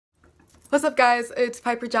What's up guys, it's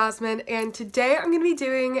Piper Jasmine and today I'm going to be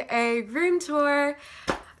doing a room tour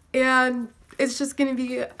and it's just going to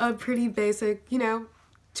be a pretty basic,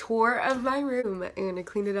 tour of my room and I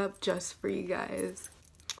cleaned it up just for you guys.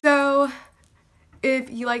 So if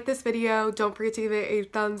you like this video, don't forget to give it a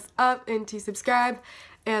thumbs up and to subscribe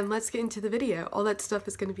and let's get into the video. All that stuff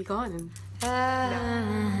is going to be gone.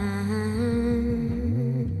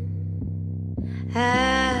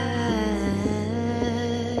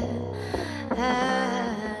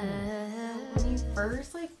 When you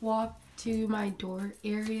first walk to my door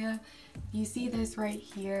area, you see this right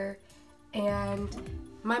here, and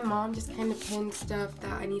my mom just kind of pinned stuff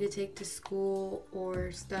that I need to take to school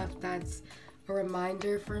or stuff that's a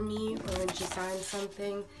reminder for me or when she signs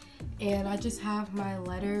something. And I just have my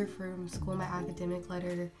letter from school, my academic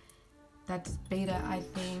letter, that's beta I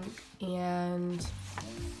think, and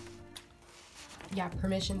yeah,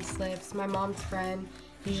 permission slips. My mom's friend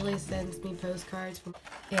usually sends me postcards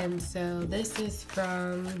and so this is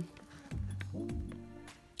from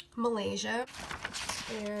Malaysia,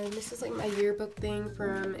 and this is like my yearbook thing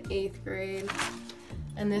from 8th grade,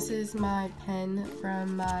 and this is my pen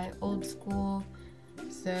from my old school.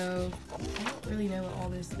 So I don't really know what all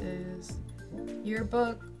this is.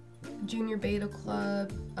 Yearbook, junior beta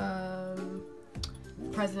club,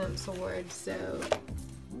 president's award. So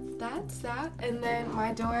that's that. And then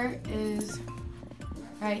my door is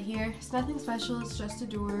right here. It's nothing special, it's just a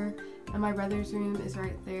door. And my brother's room is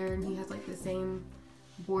right there, and he has like the same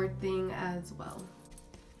board thing as well.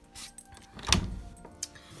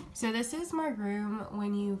 So this is my room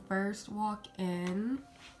when you first walk in.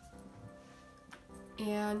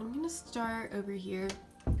 And I'm gonna start over here.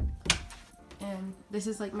 And this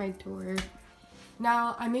is like my door.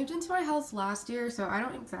 Now, I moved into my house last year, so I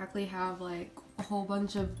don't exactly have like a whole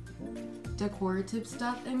bunch of decorative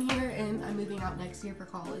stuff in here, and I'm moving out next year for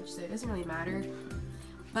college, so it doesn't really matter.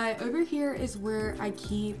 But over here is where I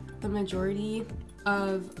keep the majority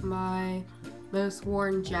of my most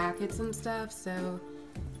worn jackets and stuff. So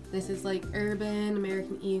this is like Urban,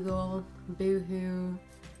 American Eagle, Boohoo,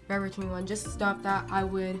 Forever 21, just stuff that I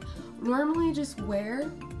would normally just wear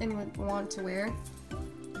and would want to wear.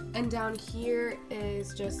 And down here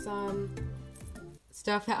is just some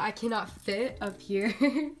stuff that I cannot fit up here.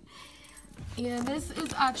 And this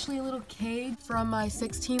is actually a little cage from my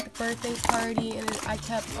 16th birthday party, and I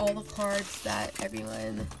kept all the cards that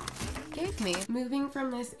everyone gave me. Moving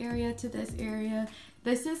from this area to this area,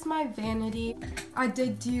 this is my vanity. I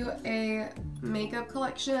did do a makeup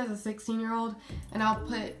collection as a 16-year-old, and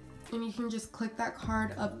and you can just click that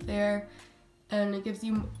card up there and it gives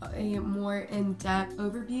you a more in-depth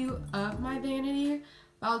overview of my vanity,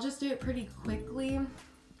 but I'll just do it pretty quickly.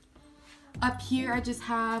 Up here I just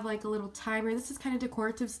have like a little timer. This is kind of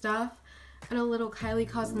decorative stuff, and a little Kylie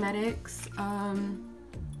Cosmetics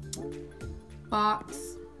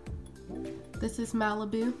box. This is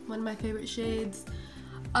Malibu, one of my favorite shades.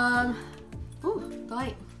 Ooh, the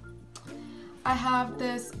light. I have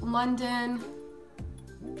this London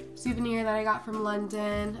souvenir that I got from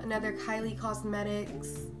London, another Kylie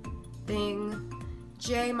Cosmetics thing,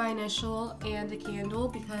 J, my initial, and a candle,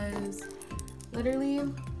 because literally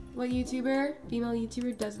what female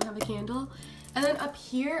YouTuber doesn't have a candle? And then up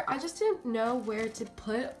here, I just didn't know where to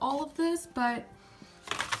put all of this, but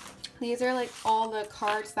these are like all the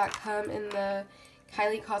cards that come in the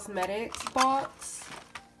Kylie Cosmetics box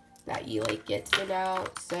that you like get sent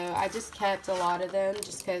out. So I just kept a lot of them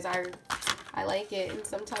just because I like it, and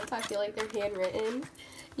sometimes I feel like they're handwritten,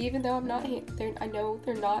 even though I know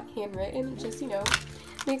they're not handwritten. It just,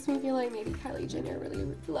 makes me feel like maybe Kylie Jenner really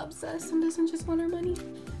loves us and doesn't just want our money.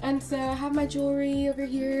 And so I have my jewelry over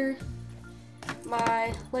here,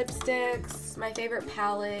 my lipsticks, my favorite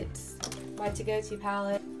palettes, my to-go-to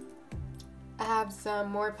palette. I have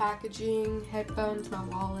some more packaging, headphones, my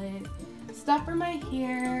wallet, stuff for my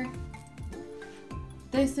hair.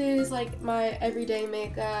 This is like my everyday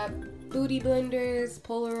makeup, booty blenders,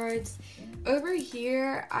 Polaroids. Over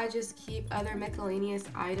here, I just keep other miscellaneous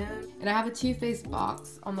items. And I have a Too Faced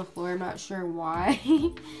box on the floor, I'm not sure why,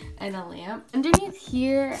 and a lamp. Underneath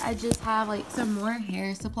here, I just have like some more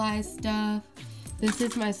hair supply stuff. This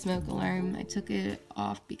is my smoke alarm. I took it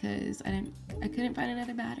off because I couldn't find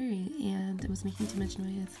another battery and it was making too much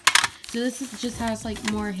noise. So this just has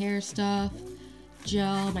like more hair stuff,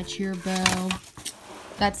 gel, my cheer bow.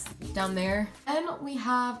 That's down there. Then we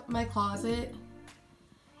have my closet.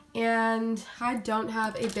 And I don't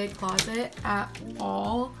have a big closet at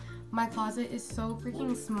all. My closet is so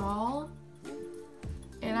freaking small.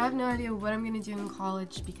 And I have no idea what I'm going to do in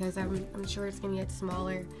college because I'm sure it's going to get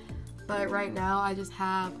smaller. but right now I just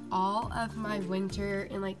have all of my winter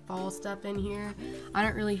and like fall stuff in here. I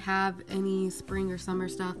don't really have any spring or summer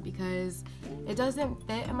stuff because it doesn't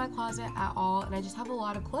fit in my closet at all, and I just have a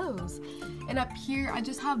lot of clothes. And up here I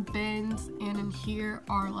just have bins, and in here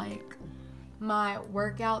are like my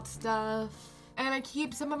workout stuff, and I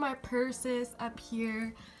keep some of my purses up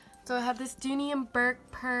here. So I have this Dooney and Burke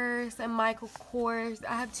purse and Michael Kors.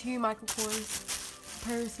 I have 2 Michael Kors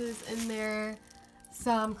purses in there.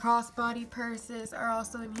 Some crossbody purses are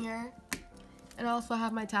also in here. And I also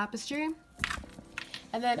have my tapestry.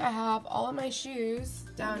 And then I have all of my shoes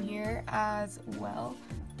down here as well.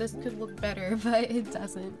 This could look better, but it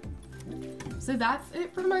doesn't. So that's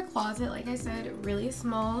it for my closet. Like I said, really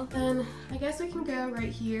small. And I guess we can go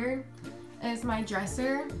right here is my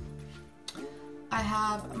dresser. I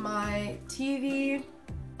have my TV,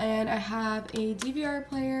 and I have a DVR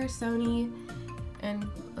player, Sony, and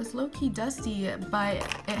it's low-key dusty, but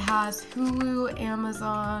it has Hulu,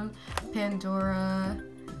 Amazon, Pandora,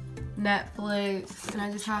 Netflix, and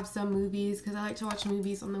I just have some movies because I like to watch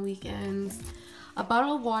movies on the weekends. A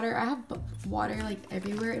bottle of water. I have water like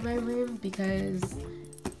everywhere in my room because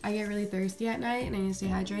I get really thirsty at night and I need to stay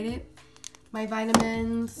hydrated. My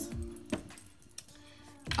vitamins,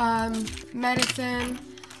 medicine,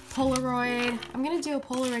 Polaroid. I'm gonna do a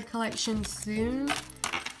Polaroid collection soon.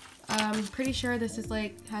 I'm pretty sure this is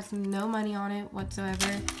like has no money on it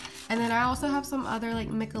whatsoever. And then I also have some other like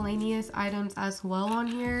miscellaneous items as well on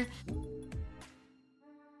here.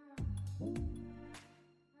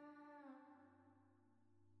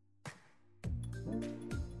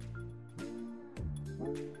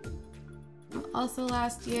 Also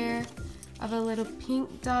last year, I have a little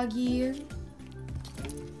pink doggy.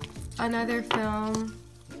 Another film.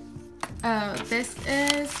 This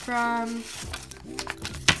is from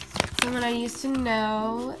someone I used to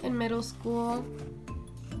know in middle school.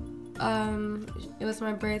 It was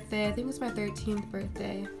my birthday. I think it was my 13th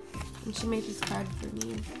birthday, and she made this card for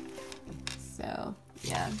me. So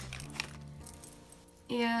yeah.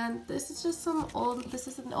 And this is just an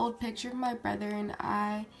old picture of my brother and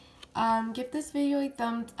I. Give this video a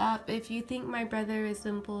thumbs up if you think my brother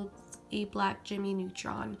resembles a black Jimmy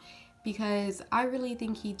Neutron, because I really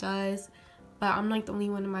think he does, but I'm like the only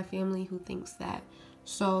one in my family who thinks that.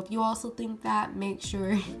 So if you also think that, make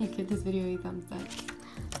sure you give this video a thumbs up.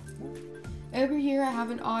 Over here I have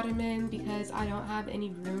an ottoman because I don't have any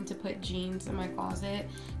room to put jeans in my closet.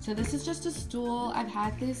 So this is just a stool. I've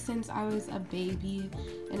had this since I was a baby,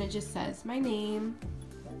 and it just says my name.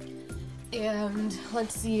 And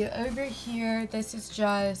let's see, over here, this is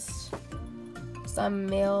just some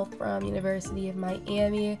mail from University of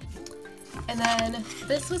Miami. And then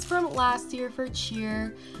this was from last year for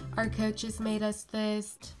cheer. Our coaches made us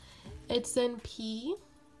this. It's in P.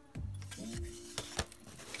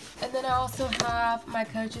 And then I also have my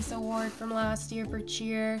coaches award from last year for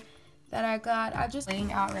cheer that I got. I'm just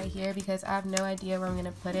laying out right here because I have no idea where I'm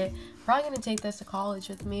gonna put it. Probably gonna take this to college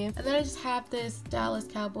with me. And then I just have this Dallas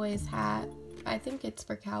Cowboys hat. I think it's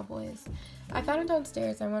for Cowboys. I found it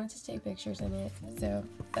downstairs. I wanted to take pictures in it, so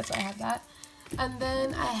that's why I have that. And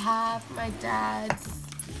then I have my dad's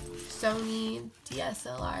Sony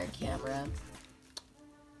DSLR camera.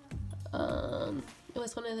 It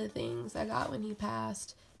was one of the things I got when he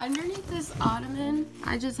passed. Underneath this ottoman,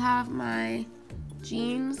 I just have my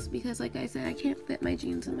jeans because, like I said, I can't fit my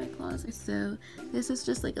jeans in my closet. So this is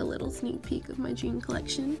just like a little sneak peek of my jean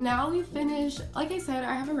collection. Now we finished. Like I said,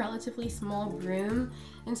 I have a relatively small room,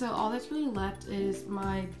 and so all that's really left is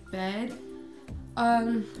my bed.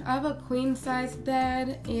 I have a queen size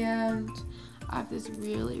bed, and I have this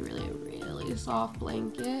really soft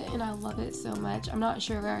blanket, and I love it so much. I'm not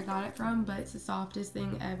sure where I got it from, but it's the softest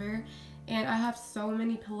thing ever. And I have so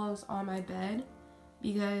many pillows on my bed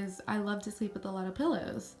because I love to sleep with a lot of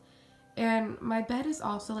pillows. And my bed is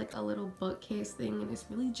also like a little bookcase thing, and it's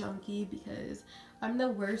really junky because I'm the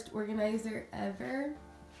worst organizer ever.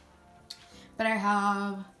 But I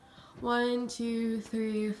have 1, 2,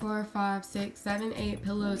 3, 4, 5, 6, 7, 8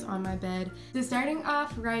 pillows on my bed. So starting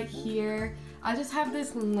off right here, I just have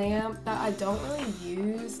this lamp that I don't really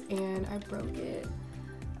use, and I broke it.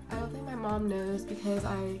 I don't think my mom knows because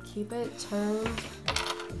I keep it turned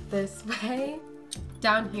this way.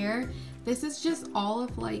 Down here, this is just all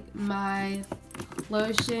of like my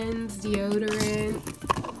lotions,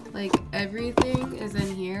 deodorant, like everything is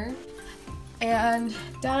in here. And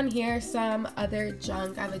down here, some other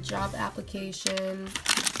junk. I have a job application.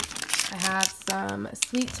 I have some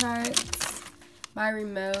Sweet Tarts, my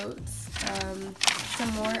remotes,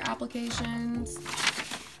 some more applications.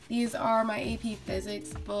 These are my AP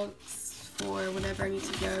Physics books for whenever I need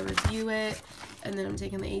to go review it. and then I'm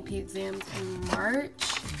taking the AP exams in March.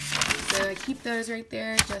 So I keep those right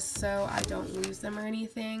there just so I don't lose them or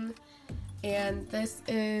anything. And this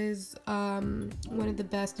is one of the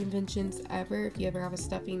best inventions ever if you ever have a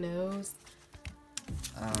stuffy nose.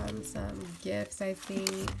 Some gifts, I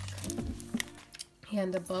think,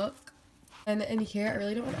 and a book. And in here, I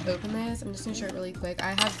really don't want to open this. I'm just gonna show it really quick.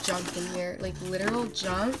 I have junk in here, like literal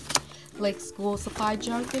junk, like school supply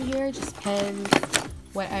junk in here, just pens,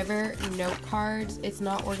 whatever, note cards. It's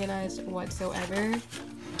not organized whatsoever.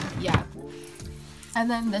 Yeah. And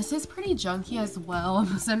then this is pretty junky as well,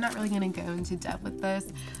 so I'm not really gonna go into depth with this,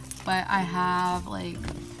 but I have like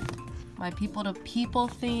my people to people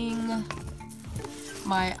thing,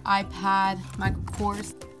 my iPad, my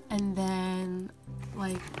course, and then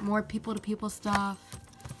like more people to people stuff,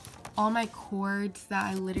 all my cords that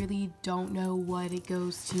I literally don't know what it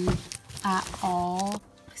goes to at all.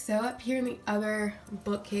 So up here in the other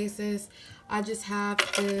bookcases, I just have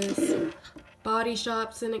this Body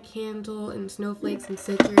Shop scented candle and snowflakes and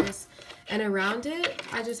citrus, and around it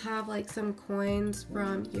I just have like some coins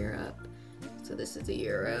from Europe. So this is a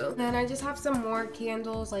euro. Then I just have some more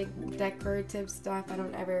candles, like decorative stuff. I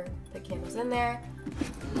don't ever put candles in there.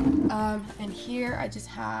 And here I just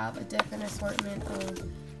have a different assortment of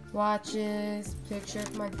watches, picture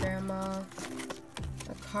of my grandma,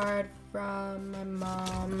 a card from my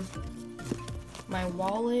mom, my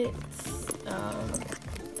wallets.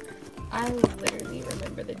 I literally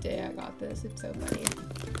remember the day I got this. It's so funny.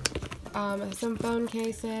 Some phone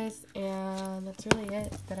cases, and that's really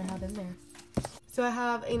it that I have in there. So I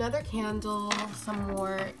have another candle, some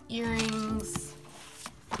more earrings.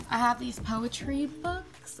 I have these poetry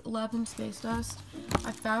books, Love and Space Dust.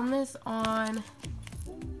 I found this on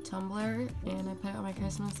Tumblr and I put it on my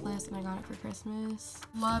Christmas list and I got it for Christmas.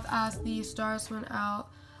 Love As the Stars Went Out.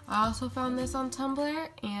 I also found this on Tumblr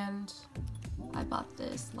and I bought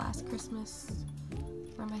this last Christmas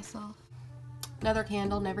for myself. Another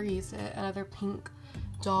candle, never used it. Another pink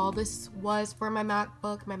doll. This was for my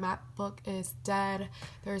MacBook. My MacBook is dead.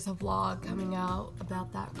 There's a vlog coming out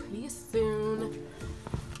about that pretty soon.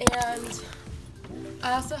 And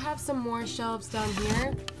I also have some more shelves down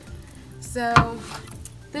here. So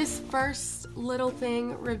this first little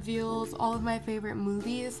thing reveals all of my favorite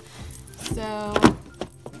movies. So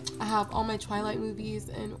I have all my Twilight movies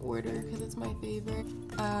in order because it's my favorite.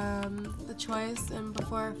 The Choice and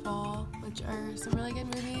Before I Fall, which are some really good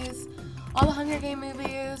movies. All the Hunger Game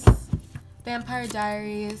movies, Vampire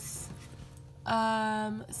Diaries,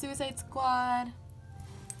 Suicide Squad,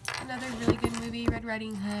 another really good movie, Red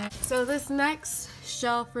Riding Hood. So this next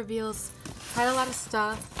shelf reveals quite a lot of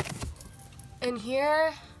stuff. And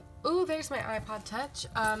here, ooh, there's my iPod Touch.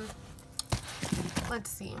 Let's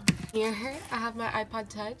see. Here I have my iPod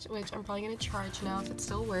Touch, which I'm probably going to charge now if it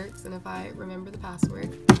still works and if I remember the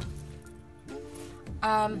password.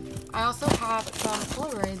 I also have some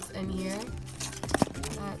Polaroids in here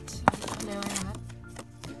that I know I have.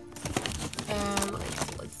 And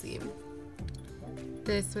let's see.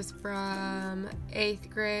 This was from 8th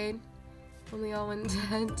grade when we all went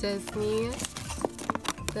to Disney.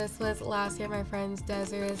 This was last year at my friend's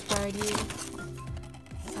Desiree's party.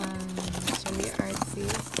 It's really artsy.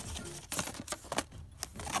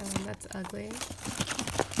 That's ugly.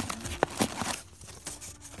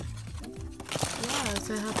 Yeah,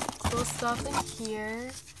 so I have cool stuff in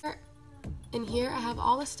here. In here, I have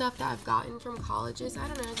all the stuff that I've gotten from colleges. I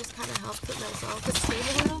don't know, it just kind of helps with my self-esteem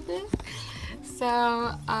a little bit.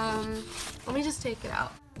 So, let me just take it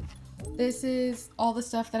out. This is all the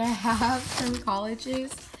stuff that I have from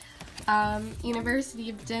colleges. University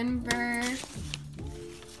of Denver,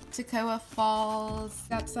 Toccoa Falls,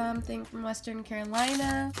 got something from Western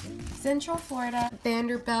Carolina, Central Florida,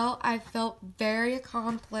 Vanderbilt. I felt very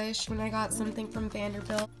accomplished when I got something from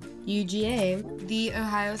Vanderbilt. UGA, The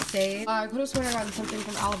Ohio State. I could have sworn I got something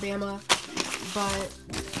from Alabama, but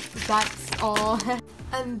that's all.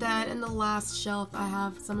 And then in the last shelf, I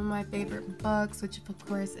have some of my favorite books, which of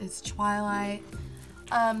course is Twilight,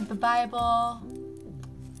 the Bible,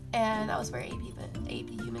 and that was for AP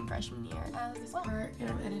Human freshman year as this part, and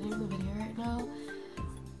I'm editing the video right now.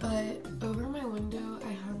 But over my window,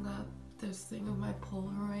 I hung up this thing of my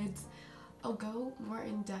Polaroids. I'll go more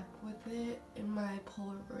in depth with it in my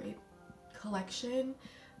Polaroid collection,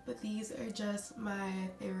 but these are just my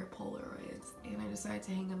favorite Polaroids, and I decided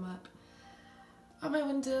to hang them up on my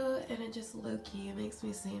window, and it just low-key, it makes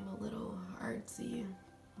me seem a little artsy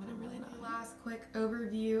when I'm really not. Last quick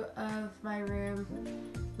overview of my room.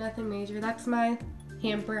 Nothing major. That's my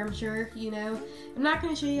hamper, I'm sure you know. I'm not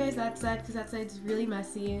going to show you guys that side because that side's really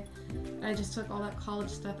messy. I just took all that college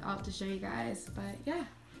stuff out to show you guys, but yeah.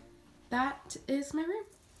 that is my room.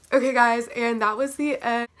 Okay guys, and that was the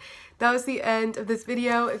end of this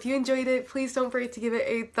video. If you enjoyed it, please don't forget to give it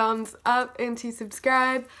a thumbs up and to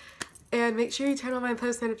subscribe, and make sure you turn on my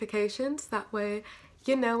post notifications. That way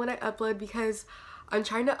you know when I upload, because I'm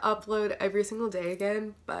trying to upload every single day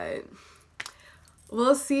again, but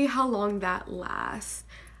we'll see how long that lasts.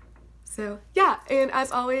 So yeah, and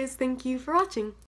as always, thank you for watching.